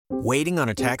Waiting on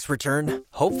a tax return?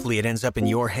 Hopefully it ends up in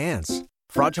your hands.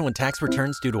 Fraudulent tax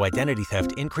returns due to identity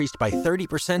theft increased by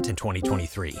 30% in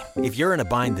 2023. If you're in a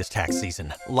bind this tax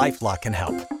season, LifeLock can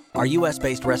help. Our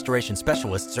U.S.-based restoration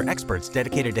specialists are experts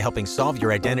dedicated to helping solve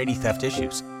your identity theft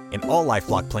issues. And all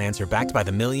LifeLock plans are backed by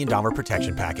the $1 Million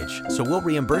Protection Package. So we'll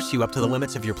reimburse you up to the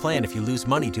limits of your plan if you lose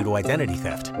money due to identity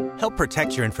theft. Help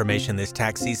protect your information this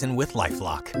tax season with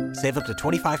LifeLock. Save up to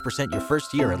 25% your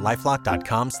first year at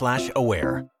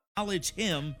LifeLock.com/aware. Acknowledge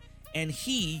him, and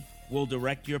he will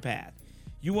direct your path.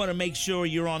 You want to make sure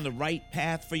you're on the right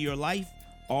path for your life?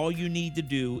 All you need to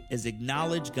do is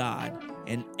acknowledge God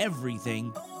in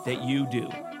everything that you do.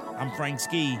 I'm Frank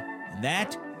Ski, and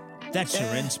that's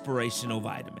your inspirational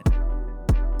vitamin.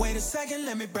 Wait a second,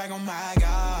 let me brag on my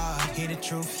God. Hear the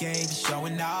truth, yeah, he be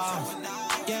showing off.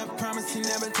 Yeah, I promise he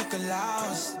never took a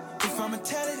loss. If I'ma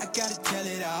tell it, I gotta tell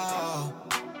it all.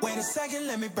 Wait a second,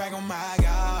 let me brag on my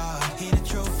God. Hear the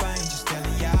truth, I ain't just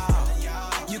telling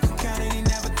y'all. You can count it, he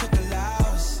never took a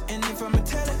loss. And if I'ma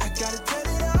tell it, I gotta tell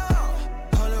it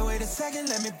all. Hold on, wait a second,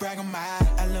 let me brag on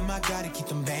I love my God to keep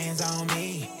them bands on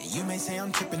me. And you may say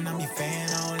I'm tripping, I'm your fan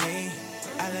only.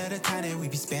 I love the time that we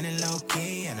be spending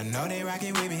low-key. And I know they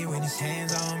rockin' with me when his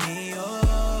hands on me.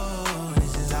 Oh,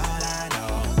 this is all I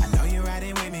know. I know you're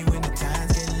riding with me when the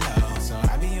times get low. So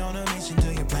I be on a mission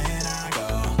to your plan I go.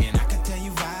 And I can tell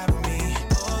you vibe with me.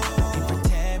 Oh, you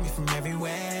protect me from every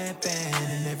weapon.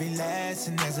 And every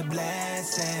lesson there's a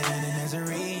blessing. And there's a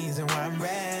reason why I'm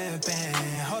rapping.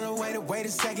 Hold on, wait a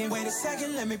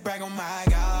second, let me brag on my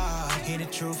God. Hear the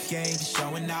truth, yeah, he be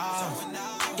showing off.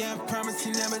 Yeah, I promise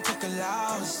he never took a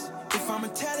loss. If I'ma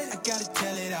tell it, I gotta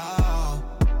tell it all.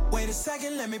 Wait a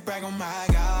second, let me brag on my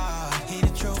God. Hear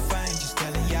the truth, I ain't just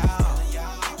telling y'all.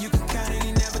 You can count it,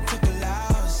 he never took a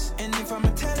loss. And if I'ma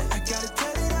tell it, I gotta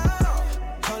tell it all.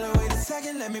 Hold on, wait a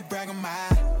second, let me brag on my.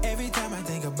 Every time I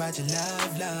think about your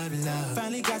love, love, love.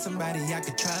 Finally got somebody I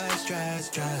could trust,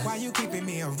 trust, trust. Why you keeping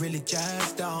me, I really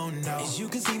just don't know. As you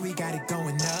can see, we got it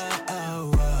going up,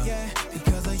 oh, yeah,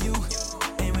 because of you.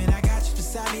 And when I got you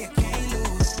beside me, I can't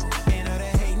lose. And all the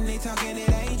hating, they talking, it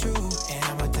ain't true. And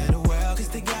I'ma tell the world, cause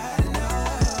they gotta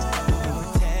know.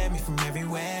 You protect me from every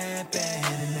weapon.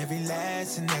 And every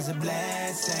lesson, there's a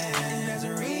blessing. And there's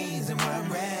a reason why I'm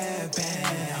rapping.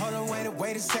 Hold on,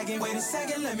 wait a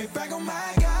second, let me brag on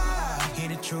my God. Hear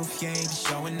the truth, yeah, he be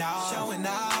showing off.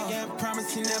 Yeah, I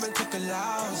promise he never took a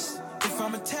loss. If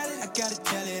I'ma tell it, I gotta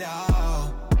tell it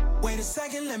all. Wait a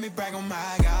second, let me brag on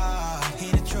my God.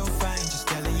 Hear the truth, I ain't just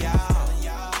telling y'all.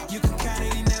 You can count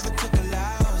it, he never took a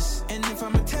loss. And if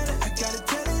I'ma tell it, I gotta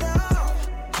tell it all.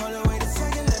 Hold on, wait a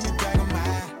second, let me brag on my.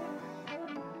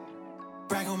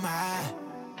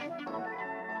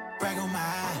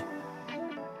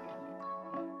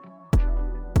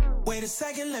 Wait a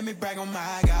second, let me brag on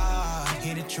my God.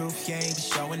 Hear the truth, yeah, he be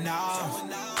showing off.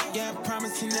 Yeah, I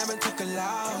promise he never took a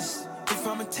loss. If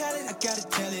I'ma tell it, I gotta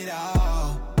tell it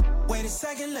all. Wait a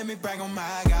second, let me brag on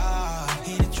my God.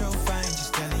 Hear the truth, I ain't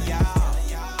just telling